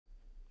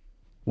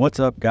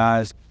What's up,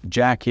 guys?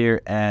 Jack here,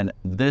 and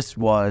this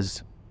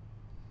was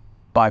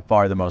by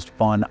far the most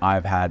fun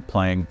I've had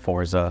playing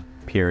Forza,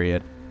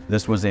 period.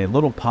 This was a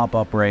little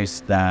pop-up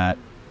race that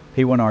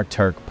P1R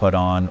Turk put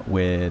on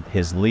with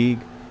his league,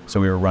 so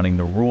we were running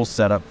the rule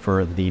setup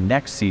for the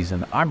next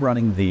season. I'm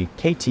running the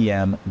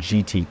KTM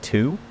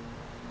GT2,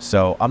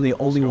 so I'm the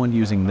only one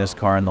using this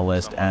car on the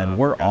list, and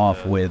we're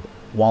off with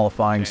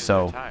qualifying,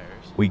 so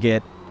we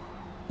get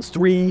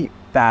 3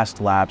 fast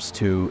laps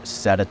to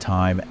set a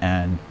time,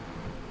 and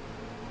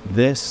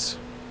this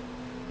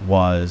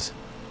was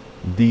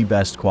the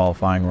best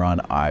qualifying run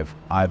I've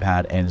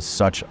had in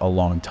such a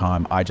long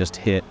time. I just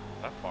hit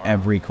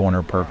every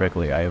corner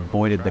perfectly. I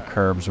avoided the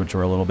curbs, which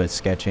were a little bit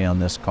sketchy on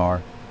this car,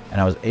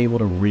 and I was able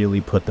to really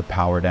put the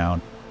power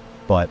down.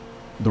 But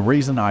the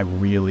reason I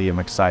really am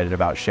excited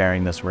about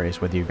sharing this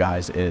race with you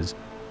guys is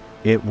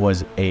it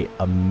was an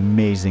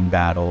amazing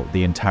battle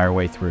the entire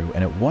way through,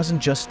 and it wasn't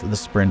just the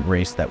sprint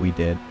race that we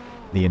did.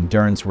 The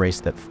endurance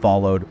race that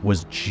followed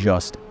was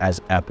just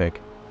as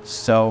epic.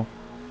 So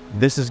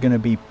this is going to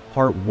be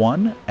part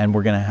 1, and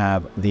we're going to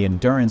have the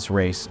endurance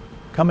race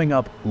coming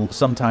up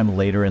sometime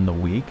later in the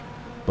week.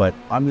 But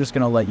I'm just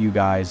going to let you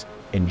guys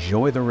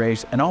enjoy the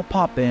race, and I'll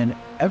pop in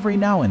every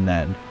now and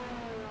then.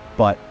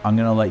 But I'm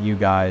going to let you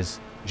guys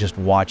just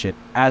watch it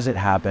as it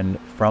happened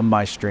from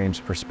my stream's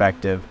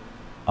perspective.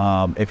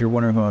 If you're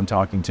wondering who I'm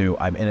talking to,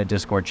 I'm in a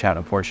Discord chat.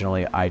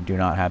 Unfortunately, I do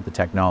not have the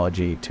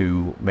technology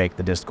to make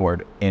the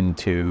Discord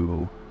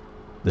into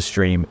the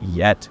stream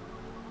yet.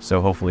 So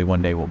hopefully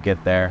one day we'll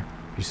get there.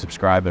 If you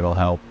subscribe, it'll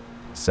help.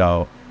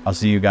 So I'll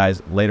see you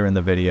guys later in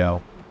the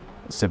video.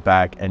 Sit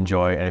back,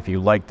 enjoy, and if you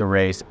like the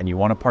race and you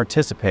want to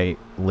participate,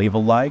 leave a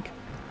like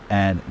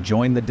and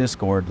join the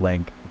Discord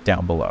link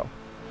down below.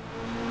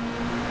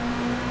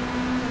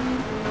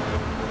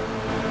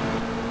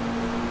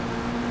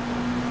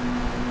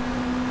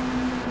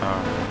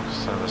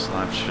 So this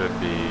lap should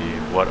be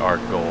what our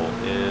goal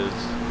is,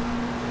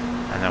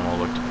 and then we'll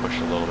look to push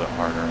a little bit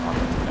harder on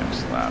the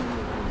next lap.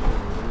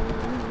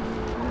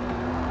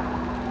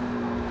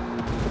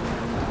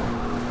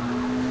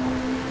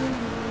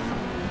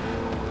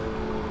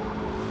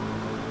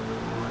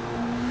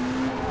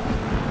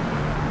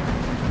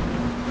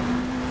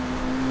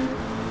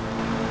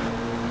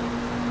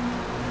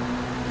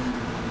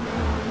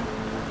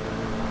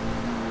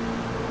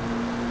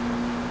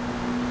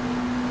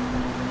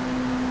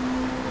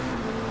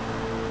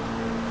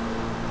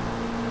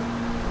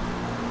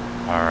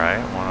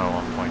 Alright,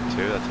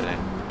 101.2, that's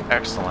an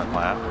excellent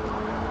lap.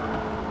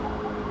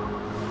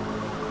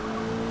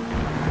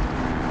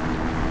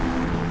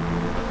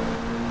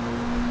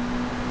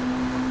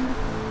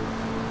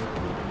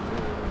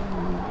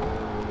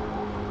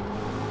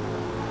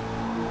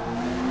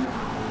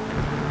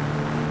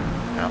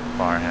 Yep,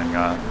 Farhan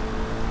got,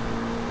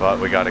 but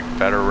we got a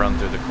better run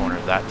through the corner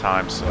that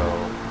time, so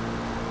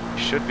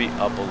we should be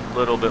up a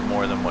little bit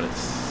more than what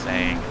it's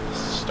saying at the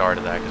start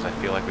of that, because I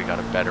feel like we got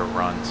a better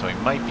run, so we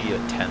might be a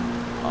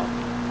 10th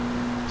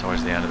up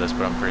towards the end of this,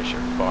 but I'm pretty sure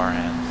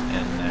Farhan's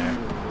in there.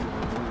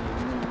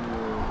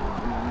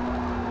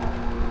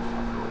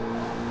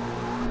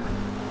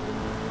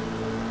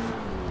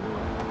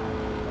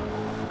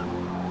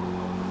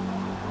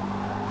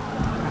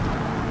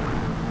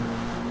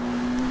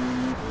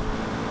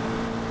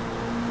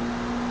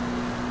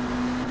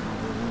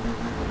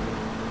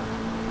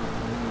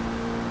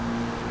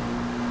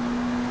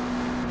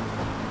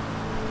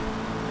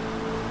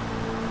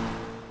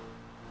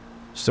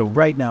 So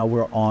right now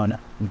we're on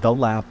the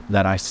lap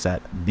that I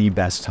set the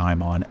best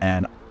time on,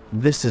 and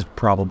this is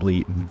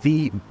probably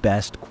the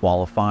best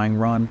qualifying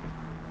run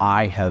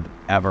I have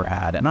ever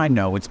had. And I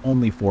know it's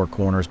only 4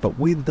 corners, but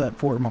with the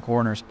 4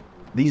 corners,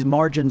 these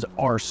margins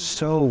are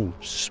so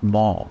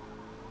small.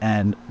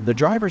 And the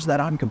drivers that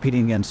I'm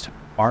competing against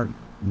are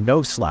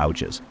no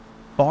slouches.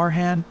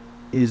 Farhan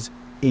is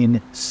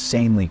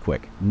insanely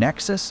quick.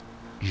 Nexus,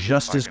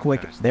 just as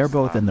quick. They're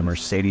both in the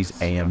Mercedes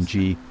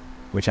AMG,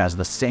 which has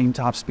the same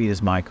top speed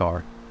as my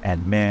car,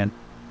 and man,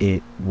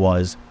 it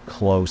was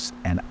close,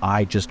 and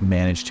I just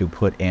managed to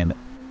put in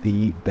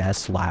the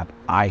best lap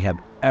I have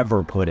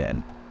ever put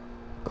in,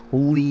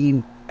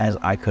 clean as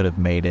I could have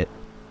made it,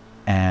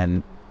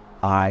 and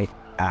I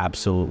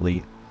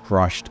absolutely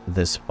crushed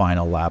this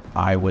final lap.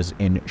 I was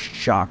in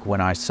shock when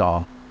I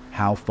saw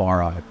how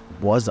far I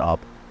was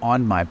up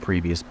on my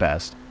previous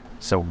best.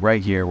 So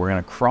right here, we're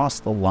gonna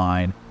cross the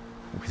line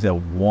with a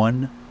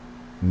 1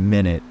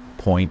 minute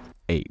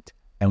 0.8.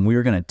 And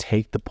we're going to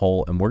take the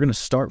pole, and we're going to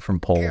start from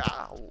pole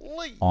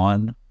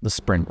on the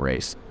sprint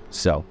race.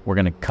 So we're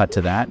going to cut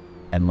to that,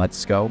 and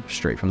let's go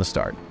straight from the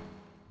start.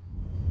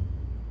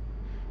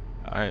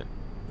 All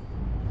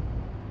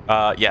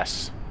right.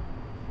 Yes.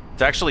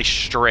 It's actually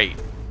straight.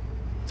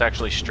 It's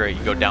actually straight.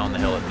 You go down the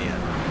hill at the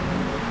end.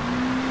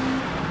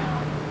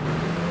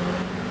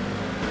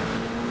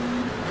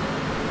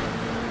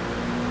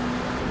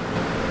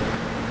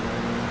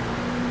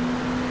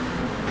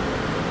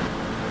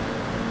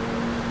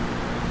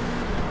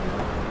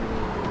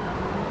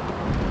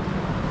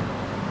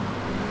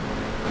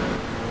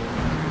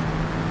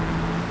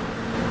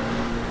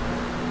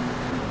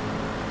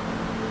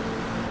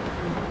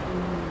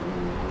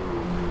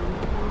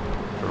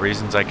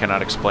 reasons I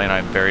cannot explain,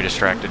 I'm very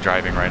distracted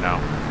driving right now.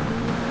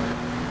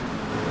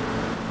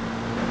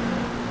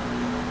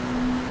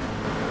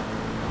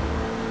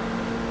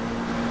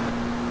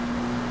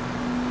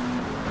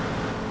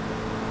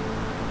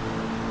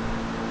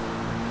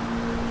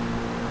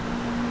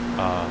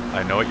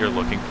 I know what you're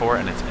looking for,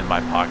 and it's in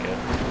my pocket.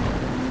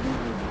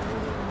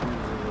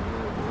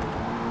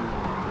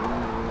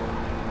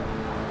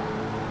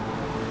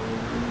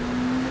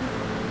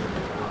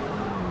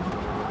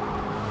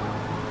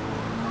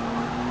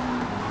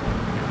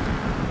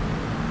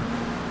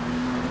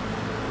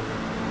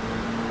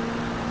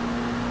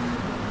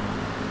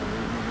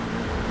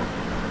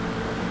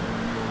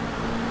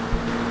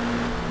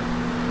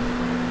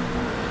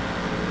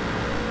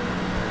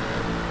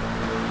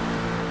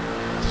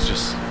 It's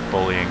just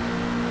bullying.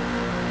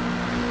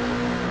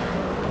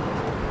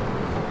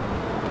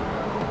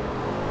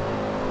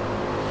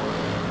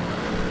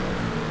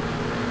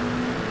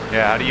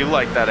 Yeah, how do you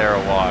like that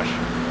arrow wash?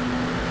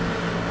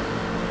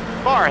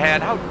 Barhead,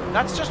 how?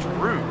 That's just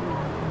rude.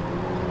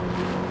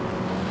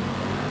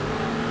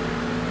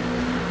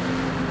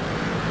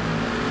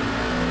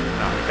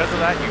 No, because of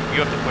that,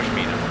 you have to push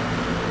me now.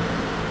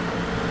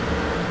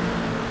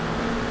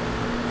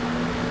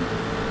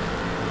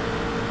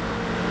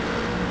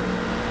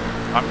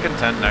 I'm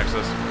content,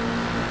 Nexus.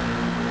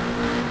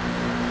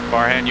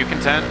 Barhand, you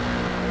content?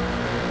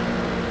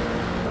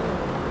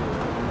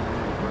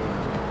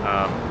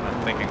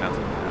 I'm thinking that's a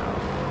no.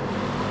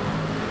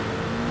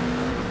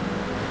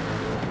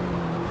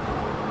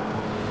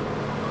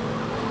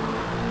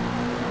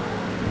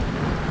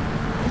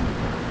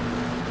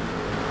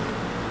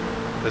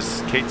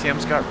 This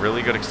KTM's got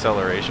really good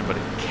acceleration, but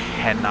it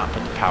cannot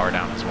put the power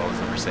down as well as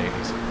the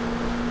Mercedes.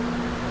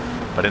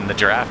 But in the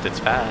draft, it's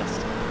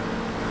fast.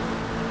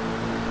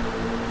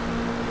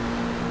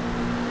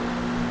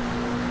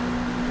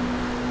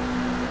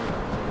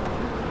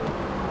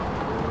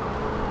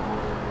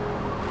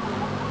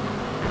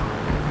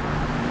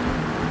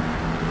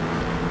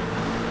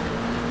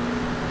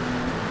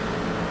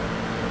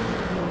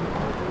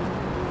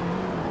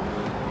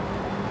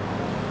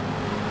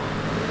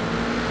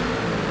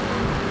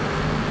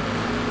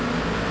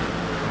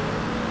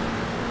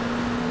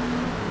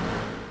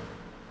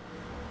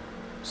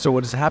 So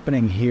what is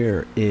happening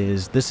here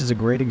is this is a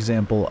great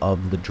example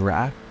of the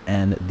draft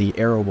and the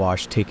arrow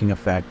wash taking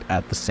effect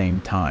at the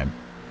same time.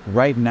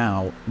 Right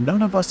now,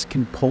 none of us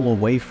can pull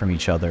away from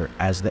each other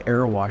as the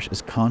arrow wash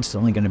is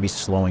constantly going to be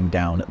slowing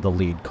down the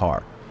lead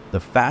car.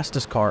 The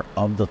fastest car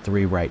of the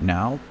three right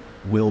now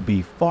will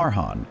be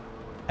Farhan.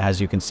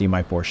 As you can see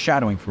my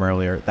foreshadowing from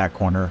earlier, that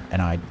corner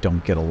and I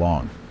don't get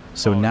along.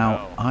 So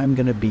now I'm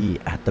going to be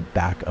at the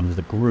back of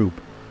the group.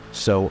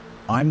 So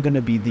I'm going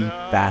to be the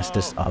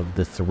fastest of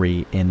the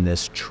three in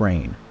this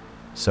train.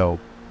 So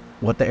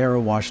what the arrow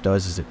wash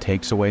does is it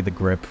takes away the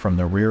grip from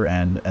the rear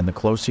end, and the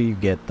closer you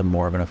get, the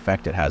more of an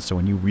effect it has. So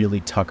when you really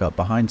tuck up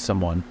behind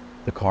someone,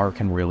 the car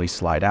can really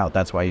slide out.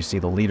 That's why you see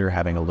the leader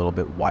having a little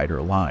bit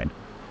wider line.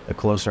 The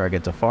closer I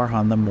get to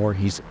Farhan, the more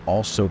he's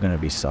also going to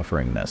be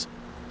suffering this.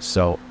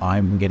 So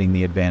I'm getting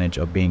the advantage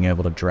of being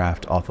able to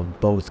draft off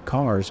of both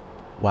cars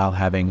while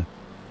having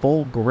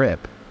full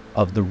grip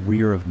of the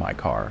rear of my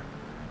car.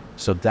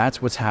 So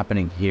that's what's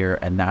happening here,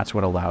 and that's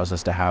what allows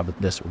us to have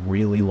this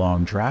really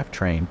long draft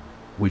train,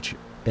 which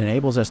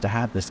enables us to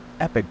have this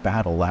epic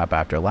battle lap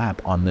after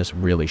lap on this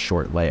really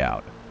short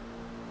layout.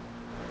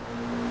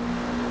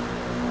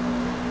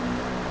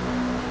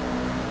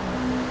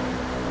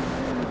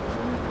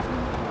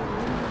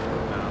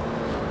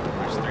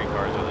 There's 3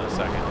 cars within a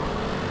second.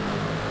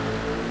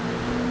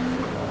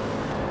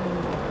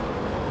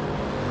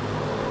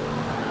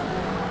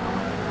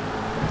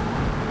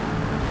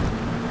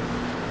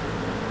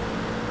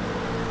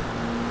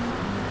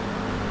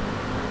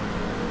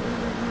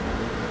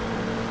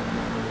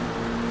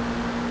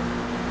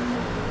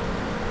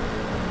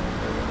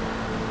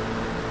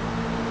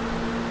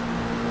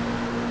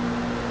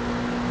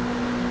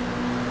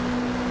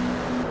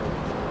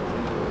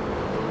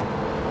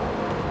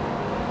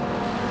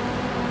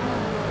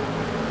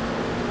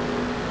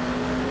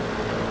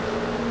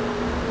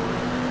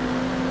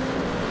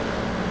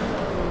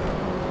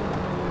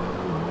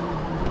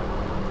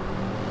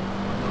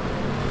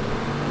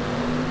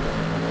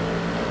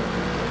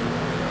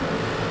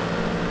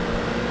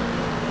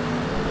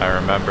 I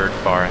remembered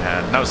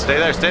Farhan. No, stay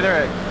there, stay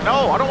there.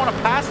 No, I don't want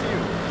to pass you.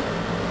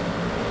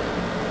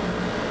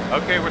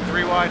 Okay, we're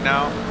 3 wide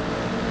now.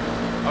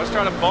 I was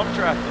trying to bump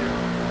draft you.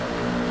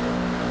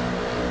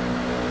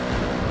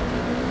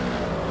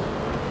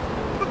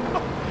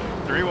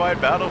 Three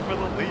wide battle for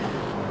the lead.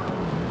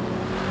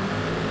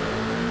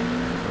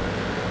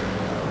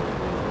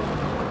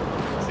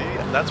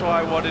 See, that's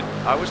why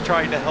I was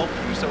trying to help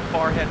you so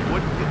Farhan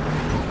wouldn't get the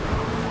lead.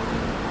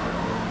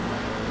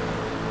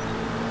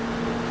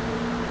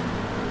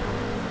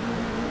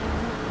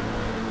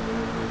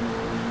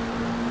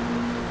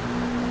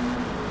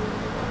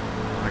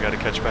 I gotta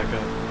catch back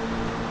up.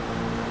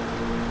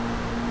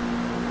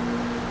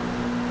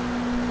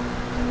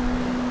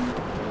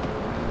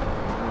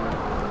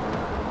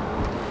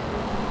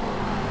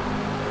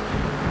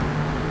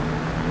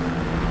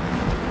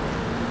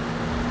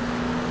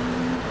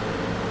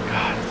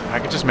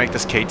 just make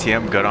this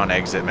KTM good on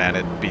exit, man,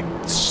 it'd be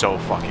so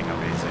fucking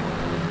amazing.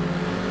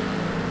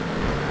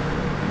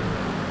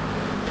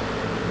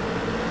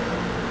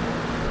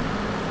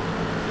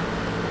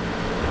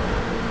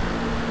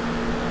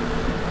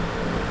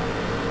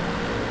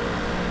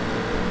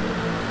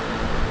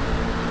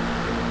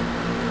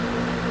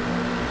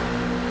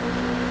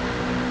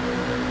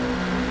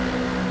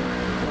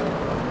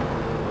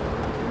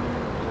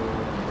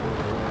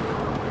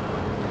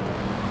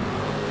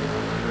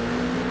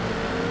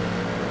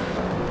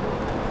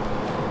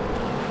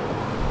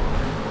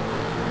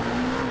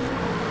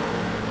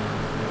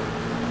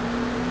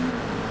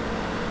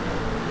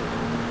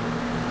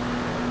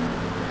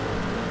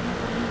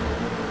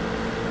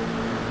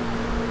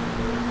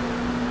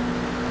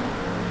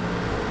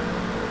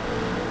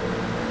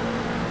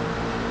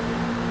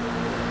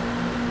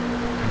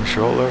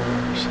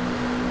 Controllers.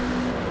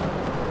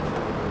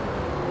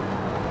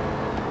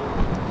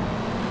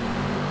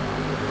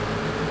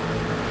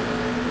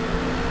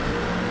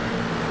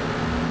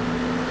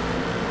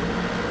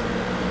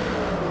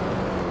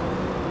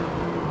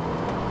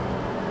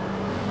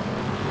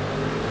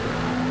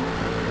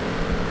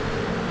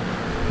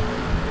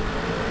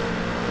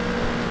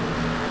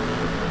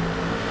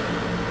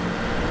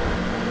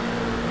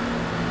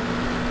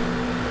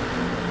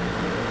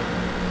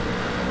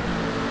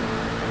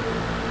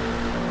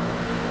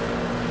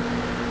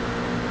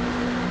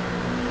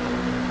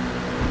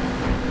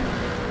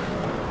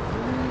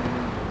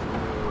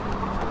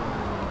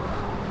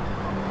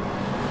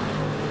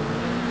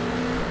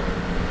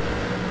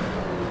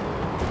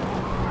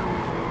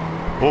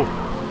 Oh.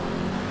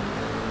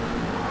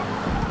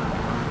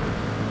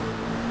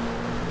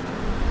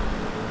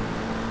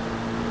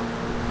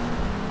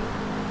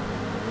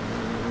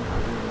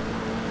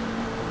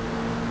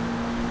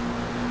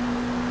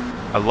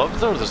 I love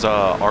those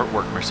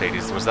artwork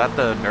Mercedes. Was that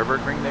the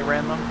Nürburgring they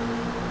ran them?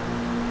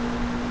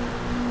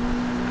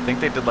 I think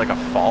they did like a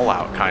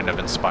Fallout kind of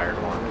inspired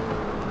one.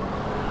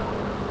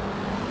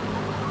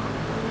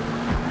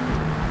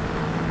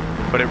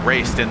 But it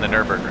raced in the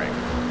Nürburgring.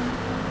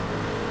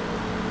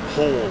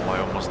 Oh, I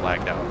almost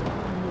lagged out.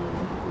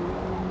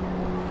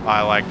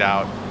 I lagged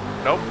out.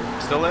 Nope,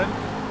 still in.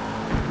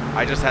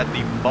 I just had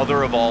the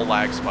mother of all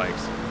lag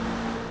spikes.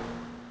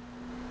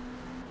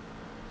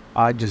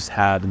 I just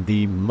had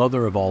the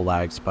mother of all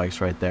lag spikes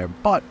right there,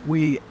 but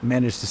we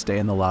managed to stay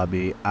in the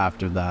lobby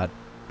after that.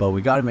 But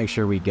we got to make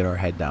sure we get our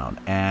head down.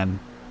 And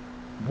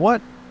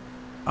what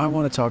I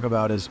want to talk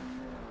about is,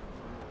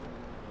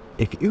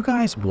 if you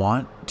guys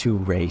want to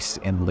race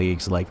in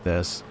leagues like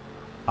this,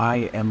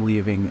 I am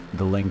leaving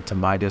the link to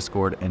my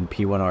Discord and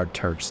P1R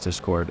Turks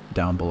Discord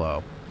down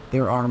below.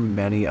 There are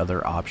many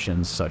other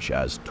options such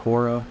as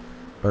Tora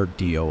or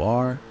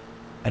DOR,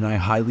 and I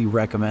highly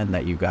recommend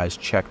that you guys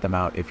check them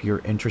out if you're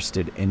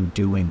interested in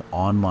doing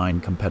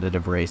online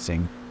competitive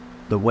racing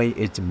the way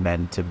it's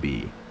meant to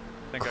be.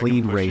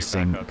 Clean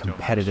racing,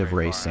 competitive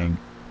racing,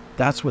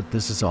 that's what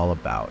this is all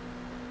about.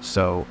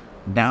 So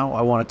now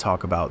I want to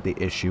talk about the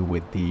issue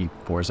with the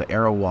Forza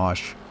Aero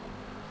Wash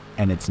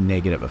and its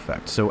negative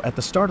effect. So at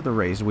the start of the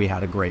race, we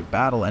had a great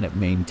battle and it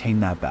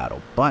maintained that battle,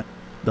 but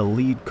the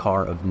lead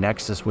car of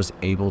Nexus was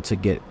able to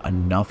get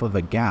enough of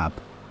a gap,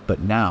 but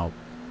now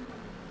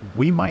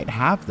we might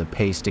have the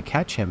pace to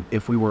catch him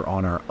if we were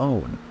on our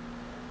own.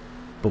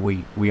 But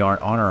we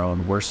aren't on our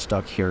own, we're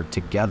stuck here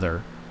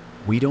together.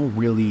 We don't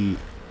really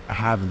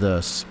have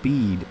the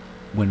speed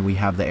when we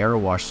have the Aero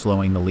Wash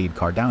slowing the lead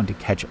car down to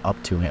catch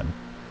up to him.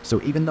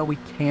 So even though we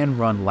can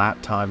run lap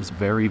times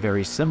very,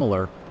 very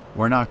similar,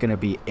 we're not going to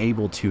be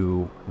able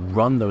to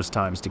run those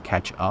times to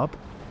catch up.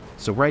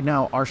 So right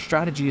now, our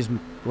strategy is,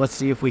 let's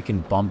see if we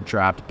can bump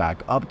draft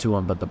back up to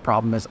him. But the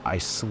problem is I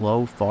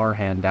slow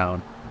Farhan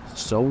down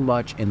so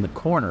much in the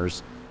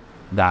corners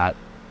that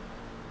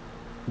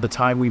the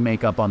time we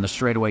make up on the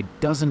straightaway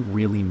doesn't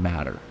really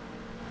matter.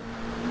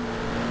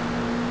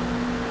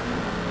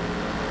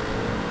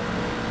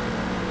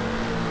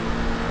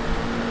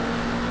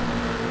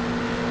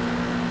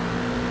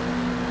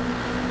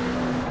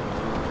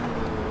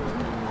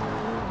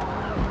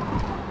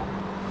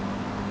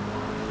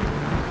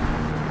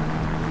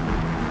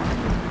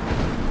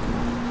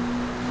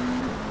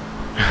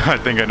 I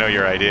think I know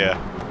your idea.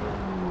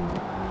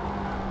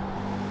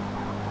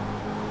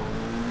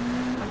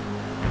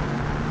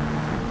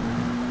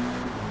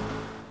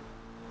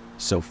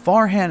 So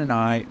Farhan and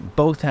I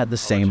both had the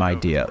same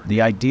idea.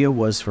 The idea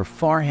was for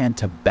Farhan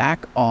to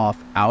back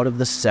off out of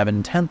the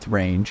 7/10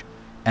 range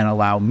and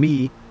allow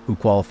me, who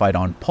qualified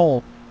on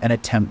pole, an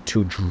attempt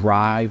to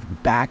drive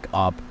back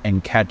up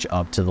and catch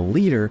up to the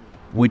leader,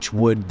 which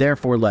would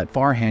therefore let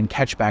Farhan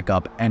catch back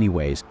up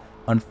anyways.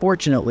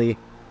 Unfortunately,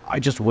 I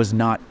just was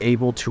not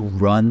able to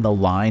run the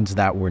lines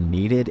that were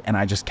needed, and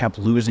I just kept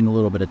losing a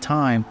little bit of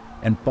time,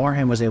 and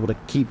Farhan was able to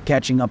keep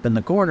catching up in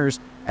the corners,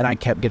 and I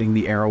kept getting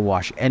the Aero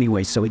Wash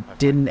anyway, so it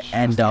didn't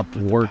end up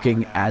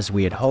working as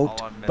we had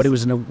hoped, but it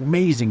was an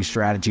amazing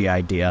strategy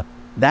idea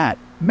that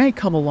may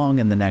come along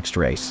in the next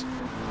race.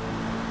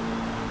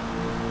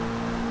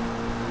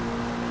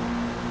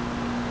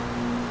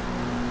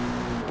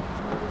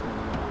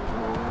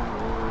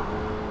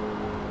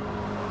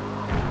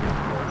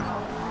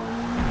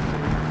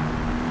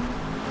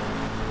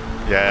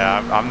 Yeah,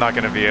 I'm not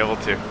going to be able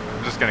to.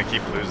 I'm just going to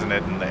keep losing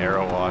it in the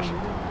aero wash.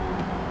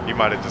 He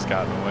might have just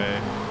gotten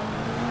away.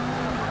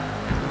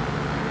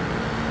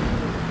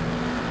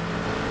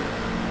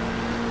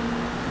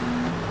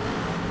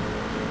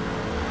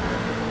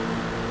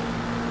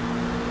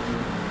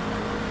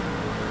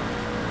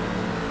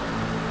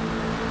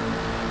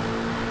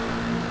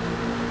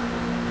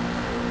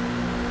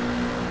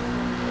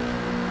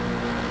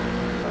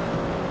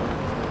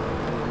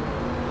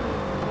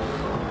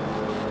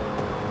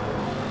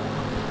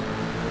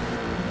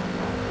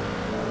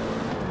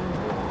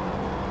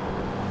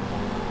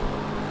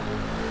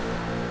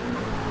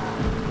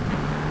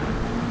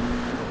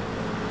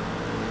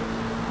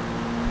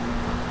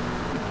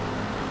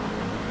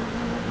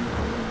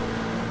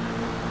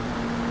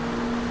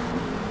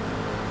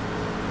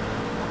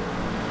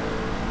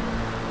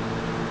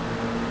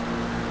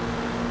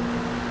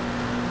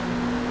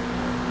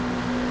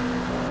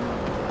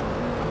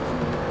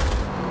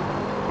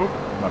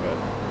 My bad.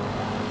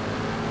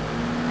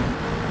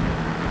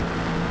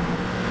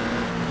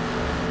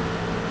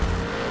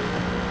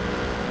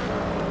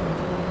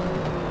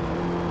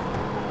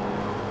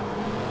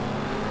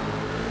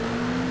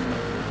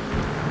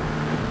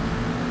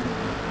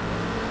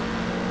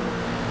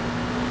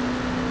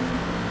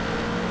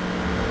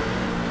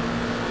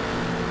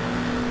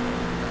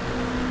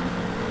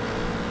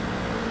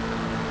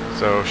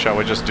 So shall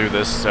we just do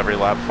this every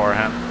lap,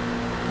 Farhan?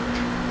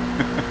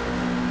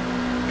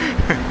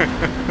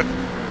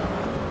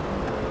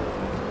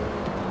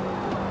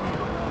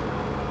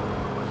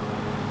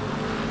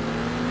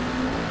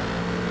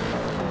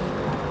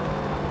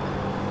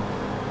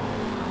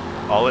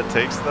 All it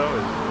takes, though,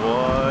 is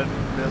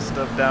one missed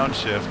up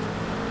downshift,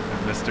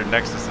 and Mr.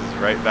 Nexus is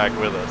right back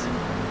with us.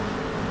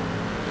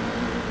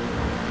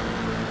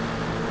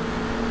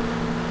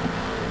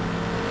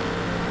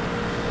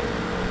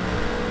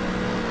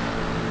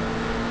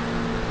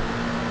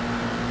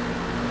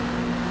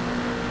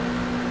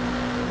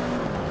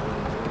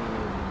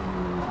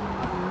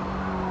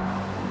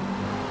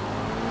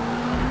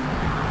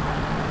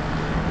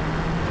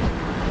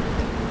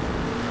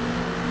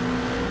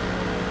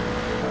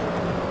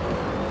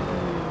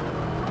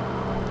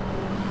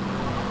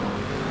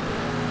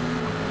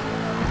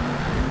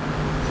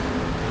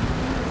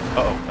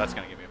 Uh-oh, that's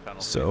going to give me a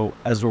penalty. So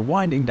as we're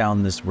winding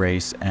down this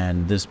race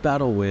and this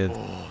battle with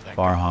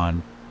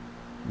Farhan,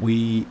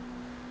 we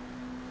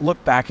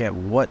look back at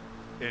what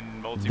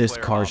this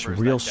car's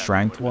real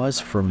strength was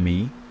for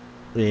me.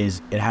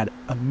 Is it had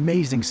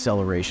amazing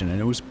acceleration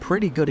and it was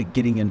pretty good at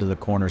getting into the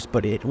corners,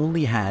 but it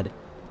only had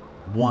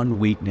one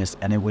weakness,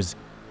 and it was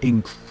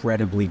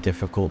incredibly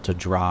difficult to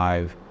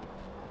drive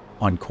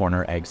on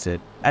corner exit.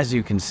 As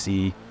you can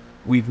see,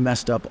 we've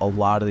messed up a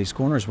lot of these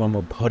corners when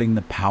we're putting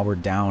the power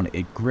down.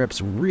 It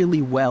grips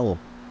really well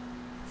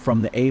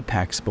from the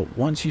apex, but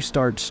once you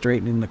start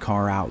straightening the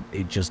car out,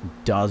 it just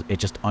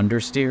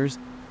understeers,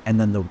 and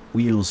then the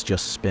wheels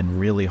just spin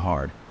really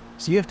hard.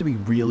 So you have to be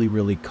really,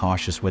 really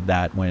cautious with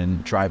that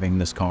when driving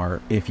this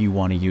car if you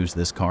want to use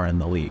this car in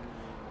the league.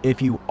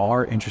 If you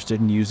are interested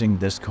in using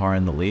this car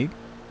in the league,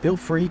 feel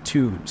free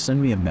to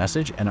send me a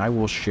message and I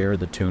will share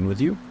the tune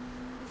with you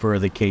for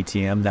the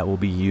KTM that will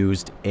be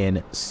used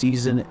in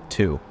Season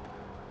 2.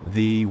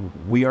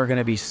 We are going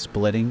to be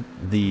splitting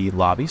the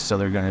lobbies, so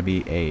they're going to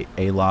be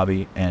a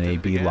lobby and a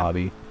B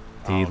lobby.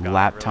 The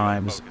lap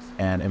times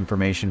and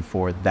information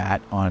for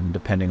that,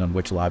 depending on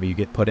which lobby you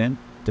get put in,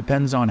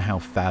 depends on how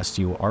fast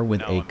you are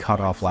with a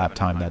cutoff lap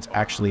time that's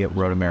actually at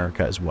Road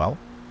America as well.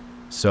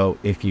 So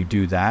if you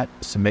do that,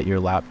 submit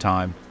your lap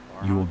time,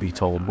 you will be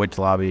told which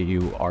lobby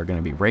you are going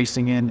to be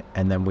racing in,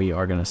 and then we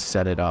are going to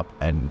set it up,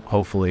 and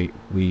hopefully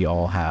we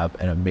all have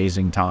an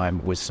amazing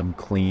time with some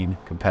clean,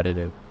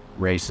 competitive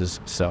races.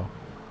 So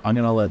I'm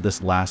going to let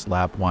this last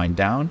lap wind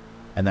down,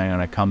 and then I'm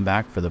going to come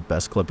back for the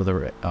best clip of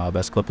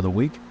the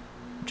week,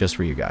 just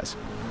for you guys.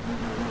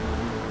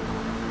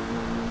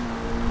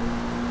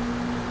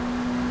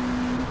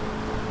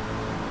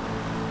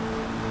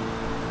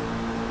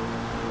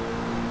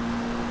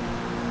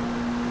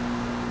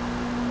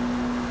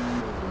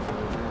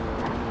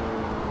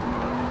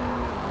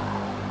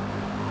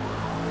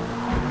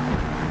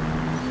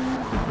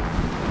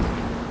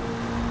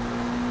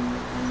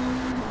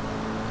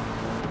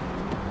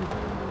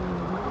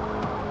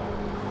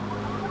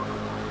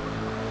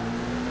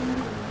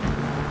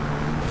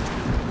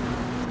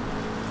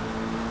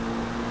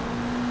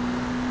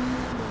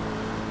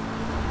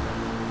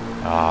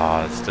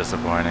 Ah, it's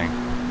disappointing.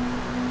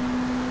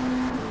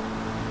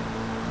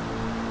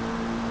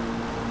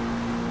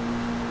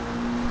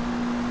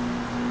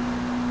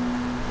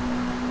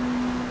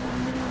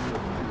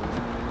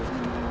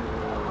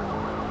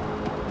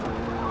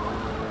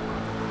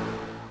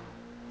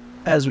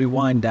 As we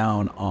wind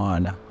down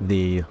on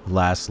the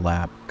last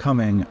lap,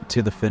 coming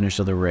to the finish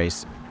of the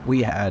race,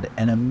 we had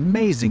an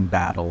amazing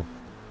battle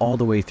all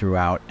the way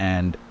throughout,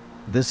 and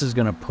this is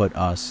going to put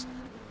us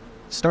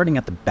starting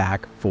at the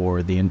back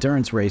for the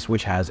endurance race,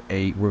 which has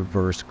a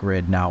reverse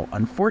grid. Now,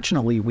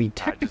 unfortunately, we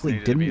technically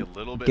didn't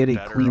get a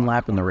clean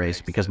lap in the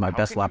race because my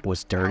best lap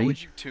was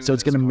dirty, so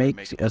it's going to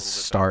make us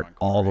start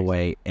all the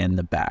way in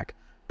the back.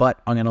 But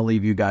I'm going to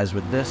leave you guys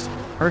with this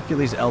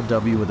Hercules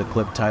LW with a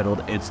clip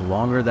titled, "It's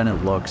Longer Than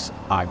It Looks,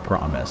 I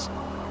Promise."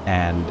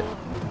 And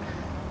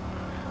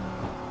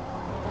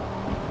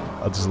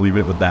I'll just leave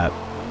it with that.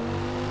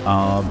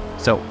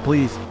 So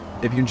please,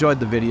 if you enjoyed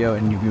the video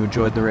and if you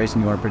enjoyed the race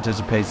and you want to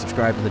participate,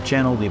 subscribe to the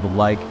channel, leave a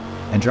like,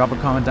 and drop a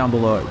comment down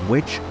below at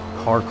which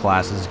car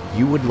classes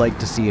you would like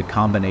to see a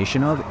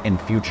combination of in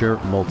future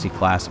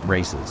multi-class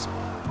races.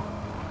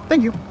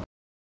 Thank you.